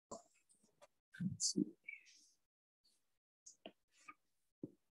Let's see.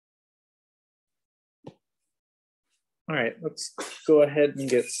 All right, let's go ahead and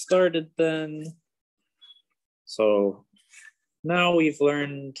get started then. So now we've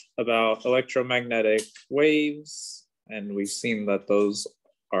learned about electromagnetic waves, and we've seen that those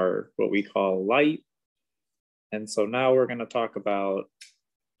are what we call light. And so now we're going to talk about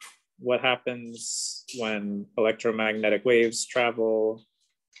what happens when electromagnetic waves travel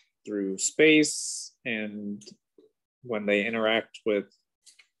through space and when they interact with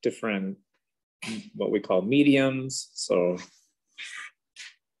different, what we call mediums. So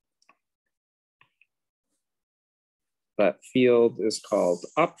that field is called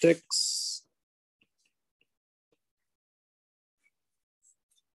optics.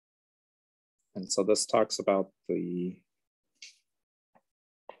 And so this talks about the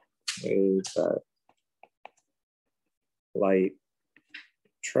way that light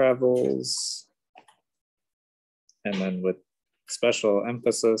travels, and then with special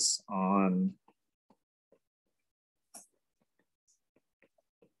emphasis on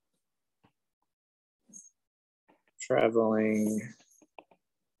traveling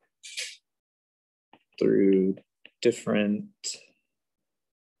through different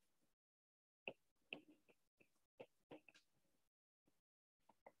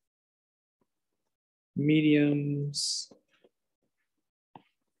mediums.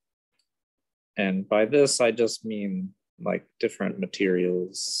 And by this, I just mean like different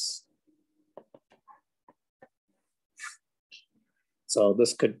materials. So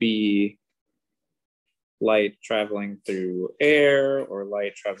this could be light traveling through air, or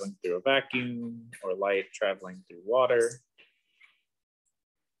light traveling through a vacuum, or light traveling through water.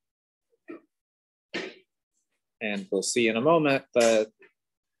 And we'll see in a moment that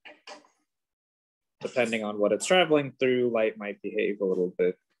depending on what it's traveling through, light might behave a little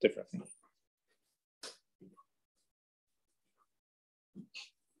bit differently.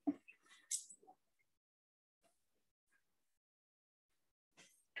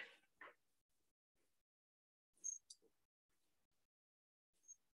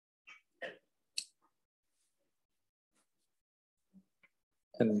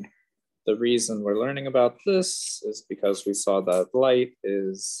 And the reason we're learning about this is because we saw that light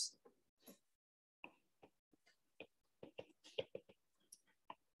is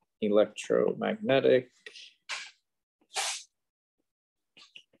electromagnetic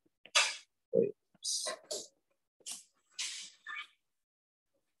waves.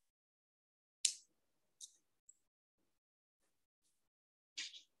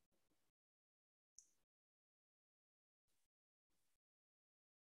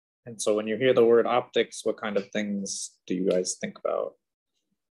 And so when you hear the word optics, what kind of things do you guys think about?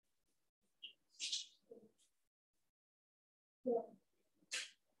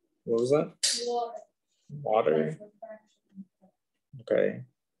 What was that? Water. Okay.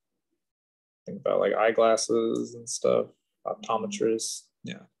 Think about like eyeglasses and stuff, optometrists.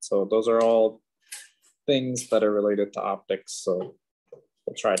 Yeah. So those are all things that are related to optics. So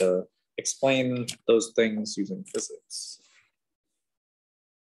we'll try to explain those things using physics.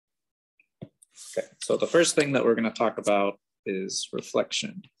 Okay, so the first thing that we're going to talk about is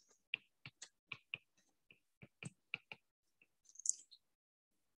reflection.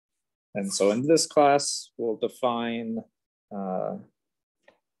 And so in this class, we'll define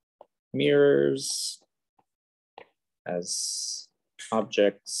mirrors as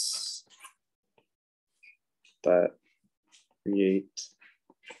objects that create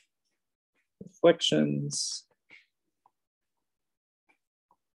reflections.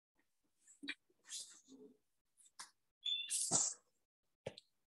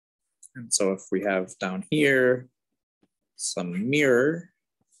 And so if we have down here some mirror,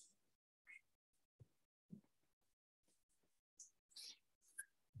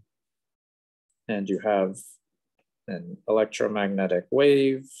 and you have an electromagnetic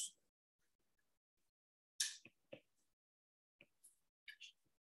wave,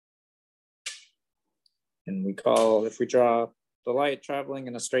 and we call, if we draw the light traveling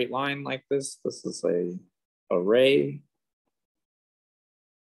in a straight line like this, this is a ray.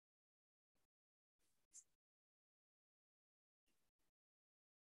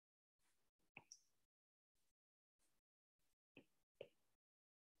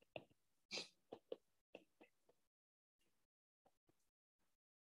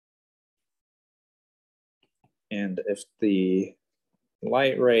 And if the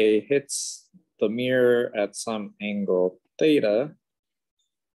light ray hits the mirror at some angle theta,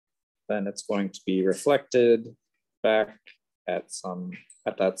 then it's going to be reflected back at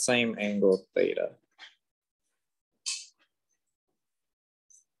that same angle theta.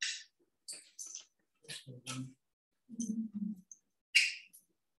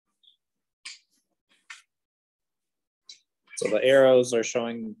 So the arrows are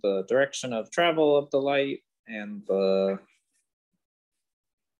showing the direction of travel of the light, and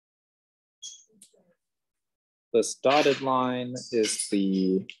this dotted line is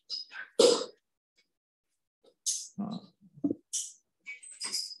the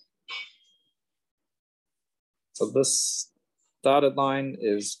so this dotted line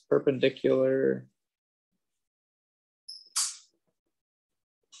is perpendicular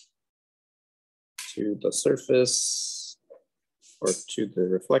to the surface or to the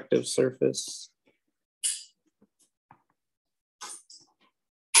reflective surface.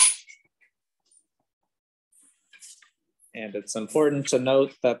 And it's important to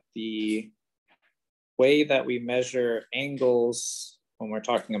note that the way that we measure angles when we're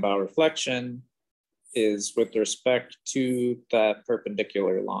talking about reflection is with respect to that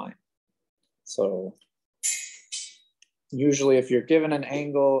perpendicular line. So usually if you're given an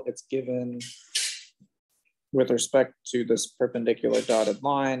angle, it's given with respect to this perpendicular dotted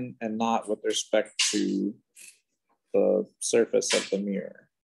line and not with respect to the surface of the mirror.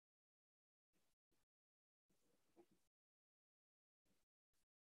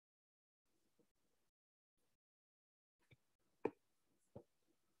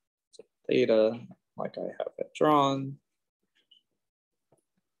 So theta, like I have it drawn,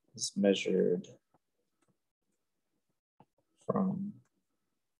 is measured from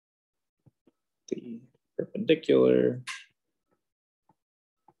the perpendicular,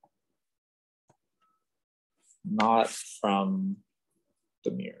 not from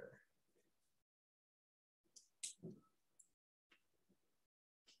the mirror.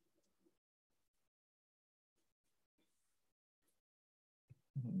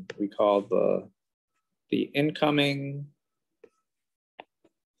 We call the incoming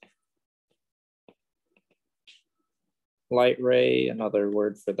light ray, another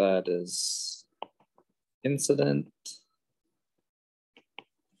word for that is incident.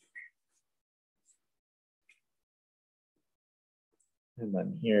 And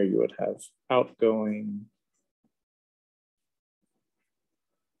then here you would have outgoing.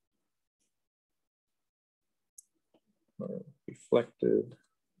 Or reflected.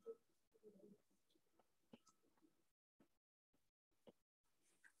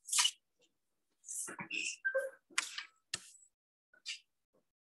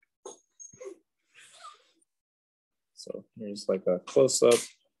 So here's like a close-up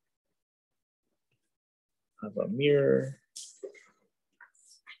of a mirror.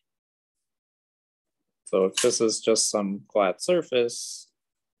 So if this is just some flat surface,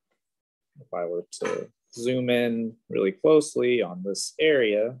 if I were to zoom in really closely on this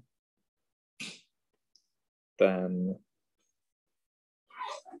area, then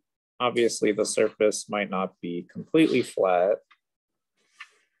obviously the surface might not be completely flat.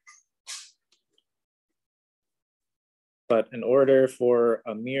 But in order for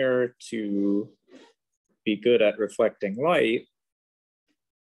a mirror to be good at reflecting light,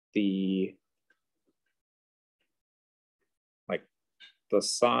 the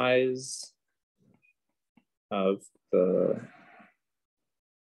size of the,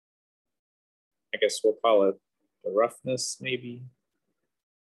 I guess we'll call it the roughness maybe,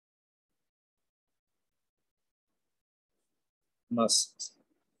 must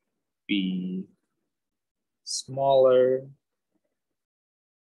be smaller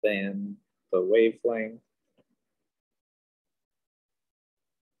than the wavelength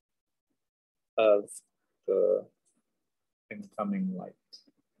of the incoming light.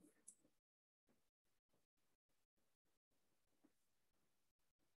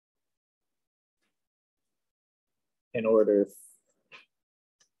 In order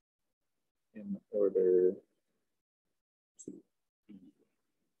to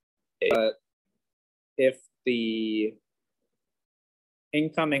be, but if the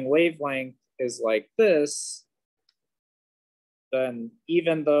incoming wavelength is like this, then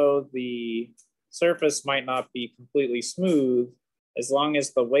even though the surface might not be completely smooth, as long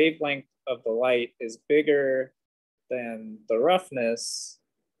as the wavelength of the light is bigger than the roughness,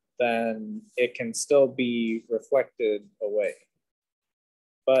 then it can still be reflected away.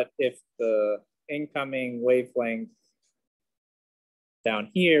 But if the incoming wavelength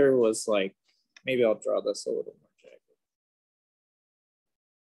down here was like, maybe I'll draw this a little more jagged.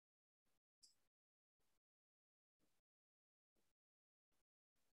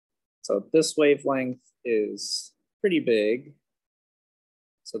 So this wavelength is pretty big.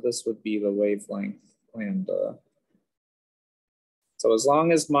 So this would be the wavelength lambda. So as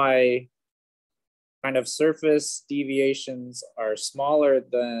long as my kind of surface deviations are smaller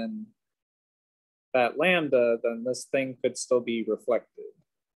than that lambda, then this thing could still be reflected.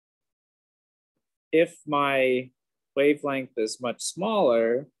 If my wavelength is much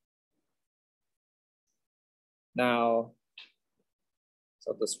smaller, now,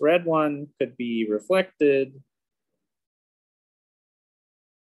 so this red one could be reflected,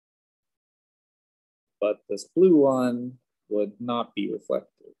 but this blue one would not be reflected.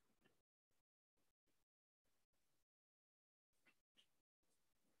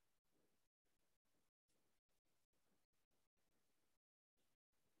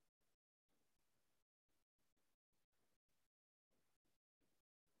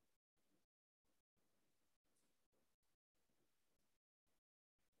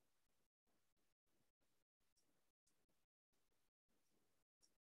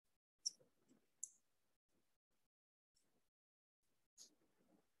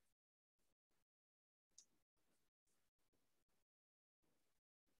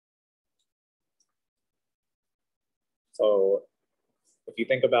 So if you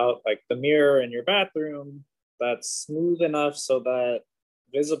think about like the mirror in your bathroom, that's smooth enough so that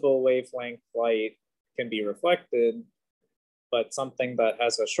visible wavelength light can be reflected, but something that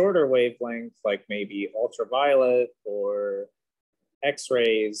has a shorter wavelength, like maybe ultraviolet or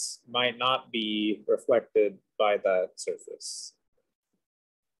X-rays, might not be reflected by that surface.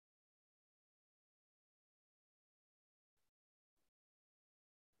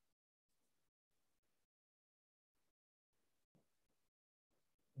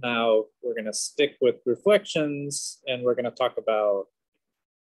 Now we're going to stick with reflections, and we're going to talk about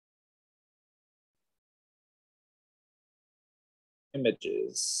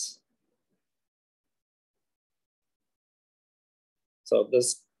images. So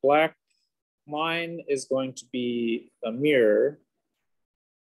this black line is going to be a mirror.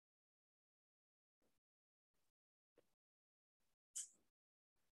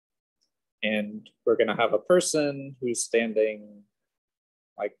 And we're going to have a person who's standing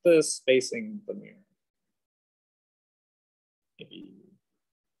like this, facing the mirror. Maybe.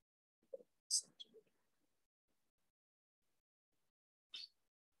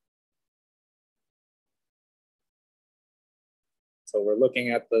 So we're looking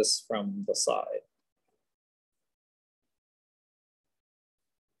at this from the side.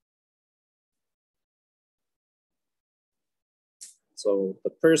 So the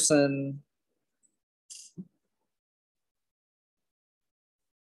person,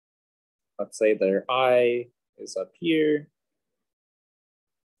 let's say their eye is up here.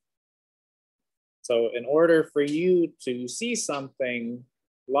 So in order for you to see something,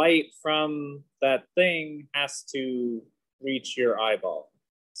 light from that thing has to reach your eyeball.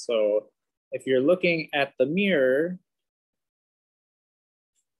 So if you're looking at the mirror,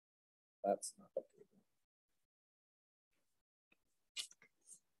 that's not okay.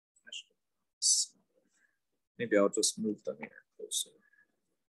 Maybe I'll just move the mirror closer.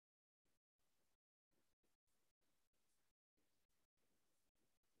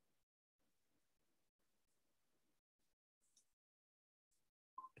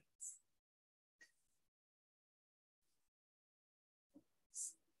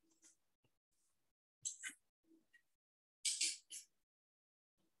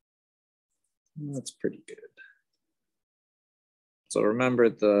 That's pretty good. So remember,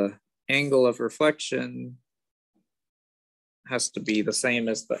 the angle of reflection has to be the same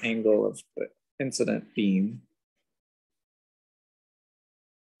as the angle of the incident beam.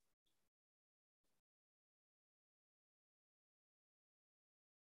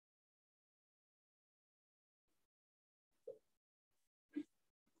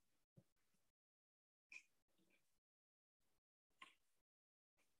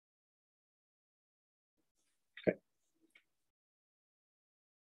 Okay.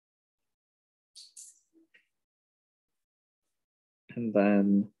 And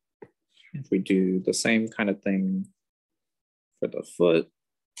then if we do the same kind of thing for the foot,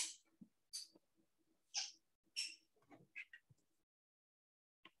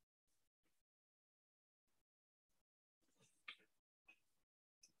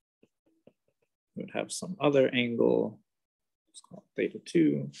 we would have some other angle, let's call it theta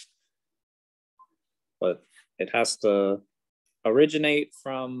 2, but it has to originate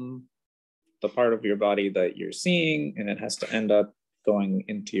from the part of your body that you're seeing, and it has to end up going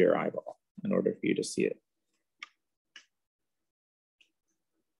into your eyeball in order for you to see it.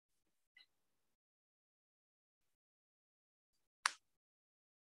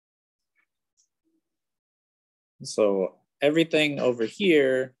 So everything over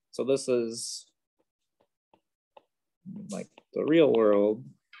here, so this is like the real world.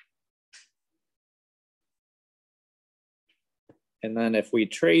 And then if we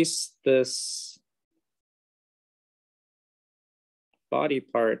trace this body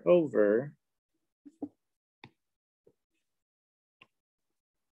part over,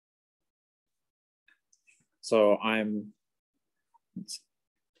 so let's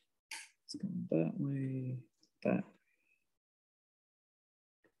go that way, that,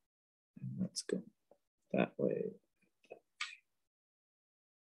 and let's go that way.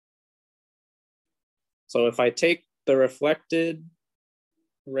 So if I take the reflected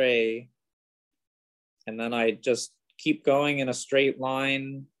ray and then I just keep going in a straight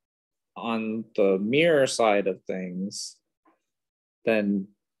line on the mirror side of things, then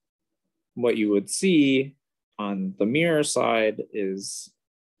what you would see on the mirror side is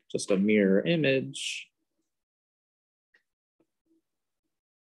just a mirror image,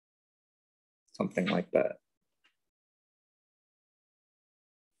 something like that.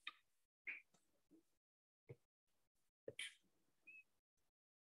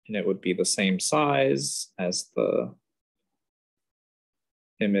 And it would be the same size as the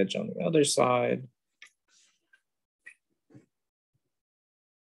image on the other side.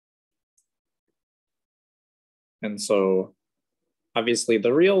 And so obviously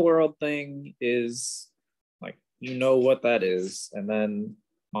the real world thing is like, you know what that is. And then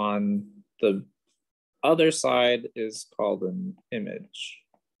on the other side is called an image.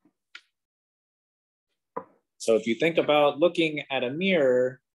 So if you think about looking at a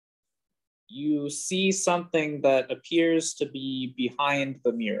mirror, you see something that appears to be behind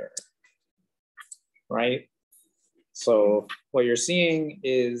the mirror, right? So what you're seeing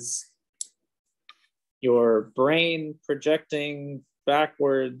is your brain projecting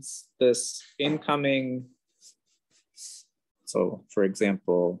backwards this incoming. So for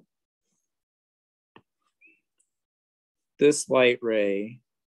example, this light ray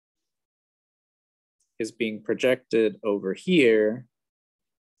is being projected over here,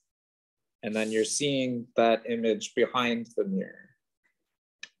 and then you're seeing that image behind the mirror.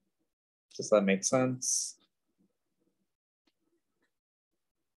 Does that make sense?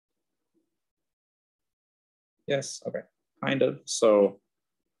 Yes, okay, kind of. So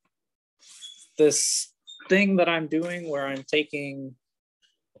this thing that I'm doing where I'm taking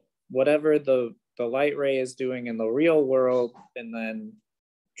whatever the light ray is doing in the real world and then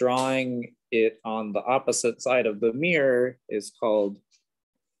drawing it on the opposite side of the mirror is called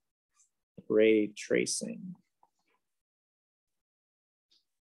ray tracing.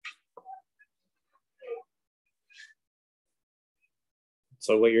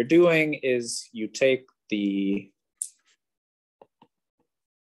 So what you're doing is you take the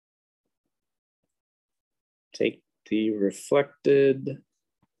reflected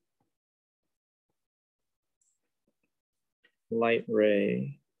light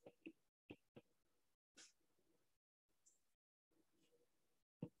ray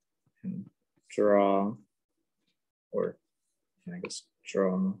and draw, or I guess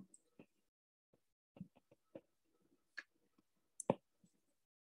draw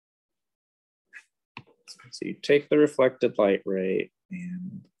so you take the reflected light ray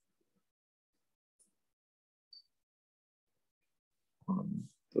and on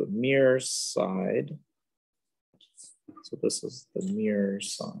the mirror side, so this is the mirror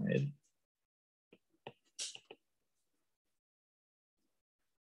side,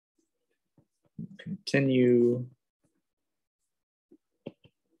 continue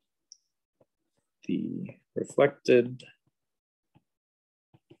the reflected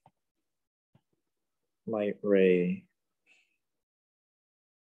light ray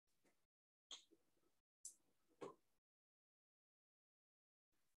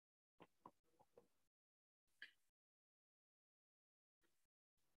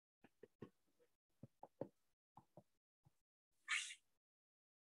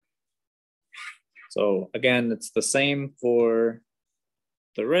So again, it's the same for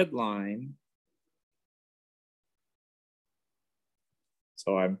the red line.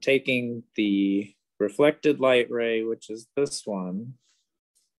 So I'm taking the reflected light ray, which is this one.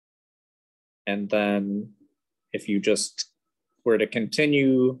 And then if you just were to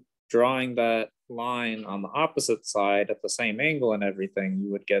continue drawing that line on the opposite side at the same angle and everything,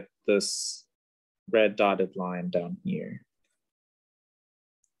 you would get this red dotted line down here.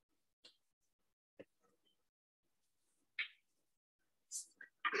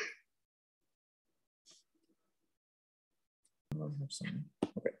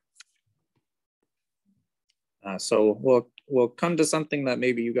 Okay. So we'll come to something that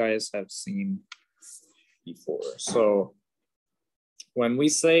maybe you guys have seen before. So when we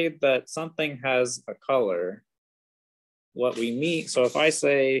say that something has a color, what we mean, so if I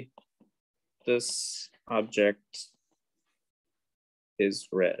say this object is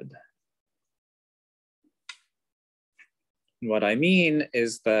red, What I mean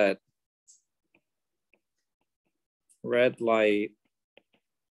is that red light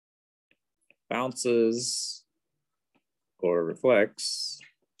bounces or reflects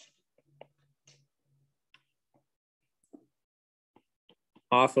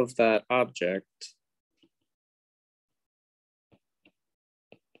off of that object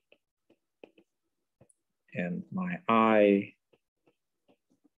and my eye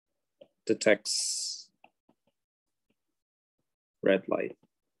detects red light.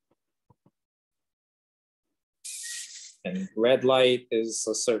 And red light is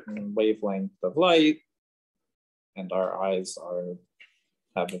a certain wavelength of light, and our eyes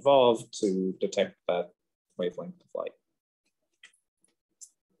have evolved to detect that wavelength of light.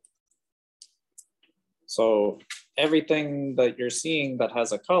 So everything that you're seeing that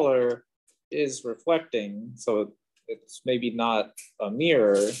has a color is reflecting. So it's maybe not a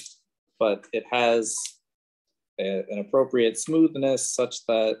mirror, but it has an appropriate smoothness such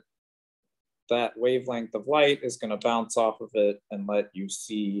that that wavelength of light is going to bounce off of it and let you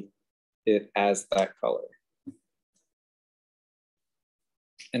see it as that color.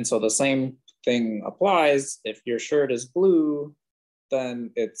 And so the same thing applies. If your shirt is blue,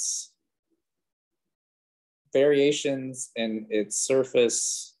 then its variations in its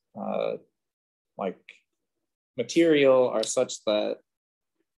surface like material are such that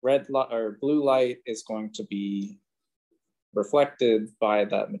red light or blue light is going to be reflected by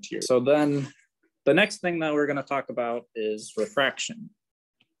that material. So then the next thing that we're going to talk about is refraction.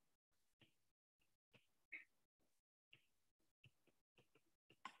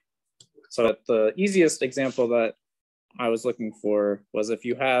 So the easiest example that I was looking for was if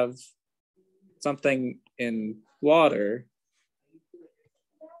you have something in water,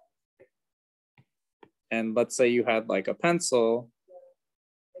 and let's say you had like a pencil,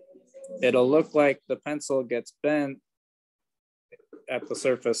 it'll look like the pencil gets bent at the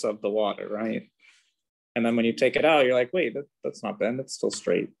surface of the water, right? And then when you take it out, you're like, wait, that's not bent, it's still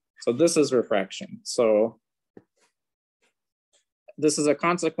straight. So this is refraction. So this is a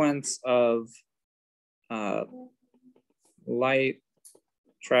consequence of light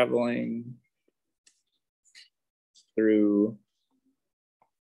traveling through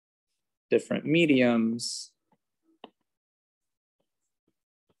different mediums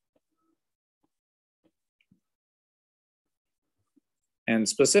and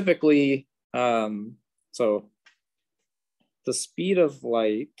specifically, so the speed of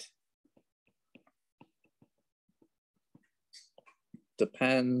light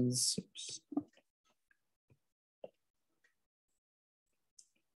depends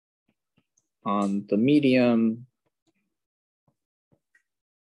on the medium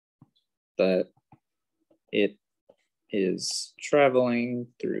that it is traveling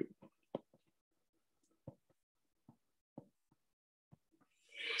through.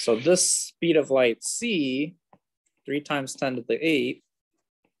 So this speed of light c, 3 times 10 to the 8,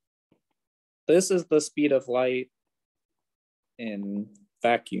 this is the speed of light in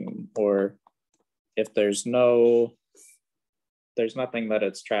vacuum, or if there's nothing that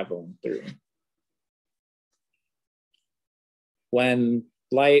it's traveling through. When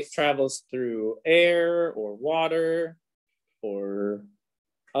light travels through air or water or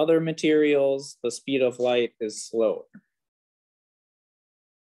other materials, the speed of light is slower.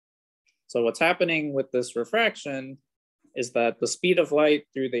 So what's happening with this refraction is that the speed of light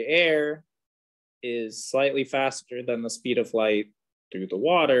through the air is slightly faster than the speed of light through the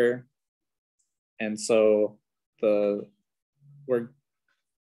water. And so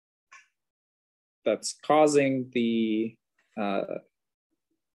that's causing the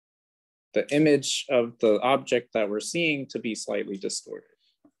image of the object that we're seeing to be slightly distorted.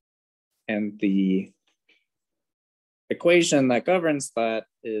 And the equation that governs that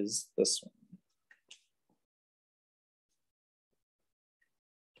is this one.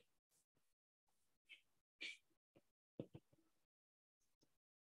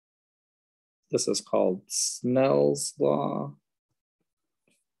 This is called Snell's law.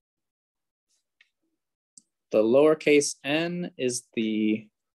 The lowercase n is the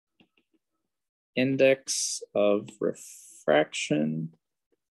index of refraction.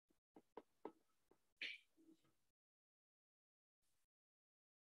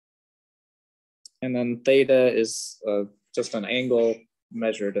 And then theta is just an angle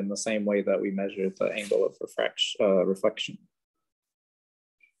measured in the same way that we measure the angle of reflection.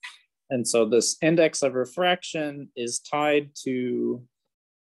 And so this index of refraction is tied to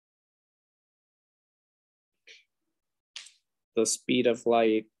the speed of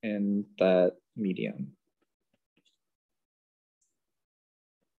light in that medium.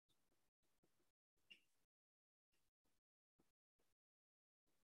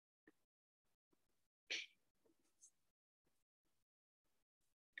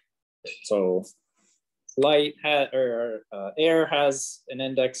 So air has an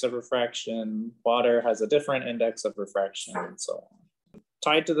index of refraction, water has a different index of refraction, and so on,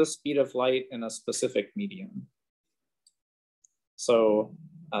 tied to the speed of light in a specific medium. So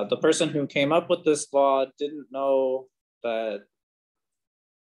the person who came up with this law didn't know that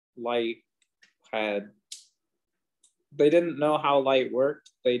they didn't know how light worked.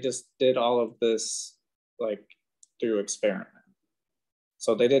 They just did all of this like through experiment.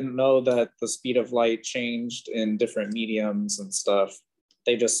 So they didn't know that the speed of light changed in different mediums and stuff.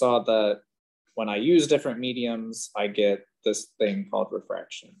 They just saw that when I use different mediums, I get this thing called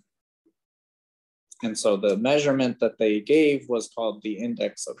refraction. And so the measurement that they gave was called the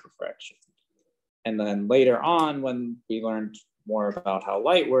index of refraction. And then later on, when we learned more about how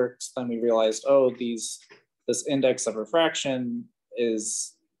light works, then we realized, oh, this index of refraction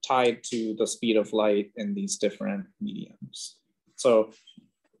is tied to the speed of light in these different mediums. So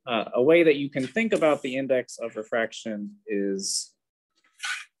a way that you can think about the index of refraction is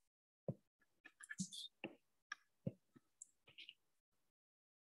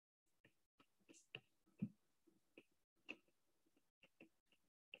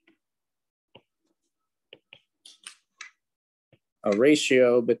a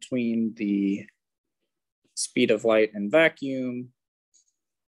ratio between the speed of light in vacuum.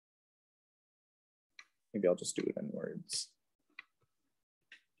 Maybe I'll just do it in words.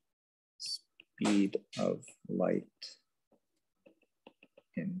 Speed of light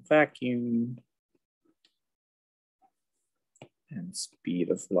in vacuum and speed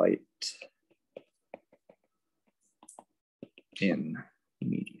of light in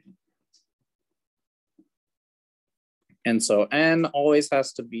medium. And so n always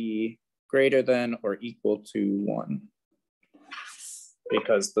has to be greater than or equal to 1,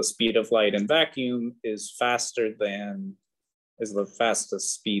 because the speed of light in vacuum is the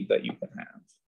fastest speed that you can have.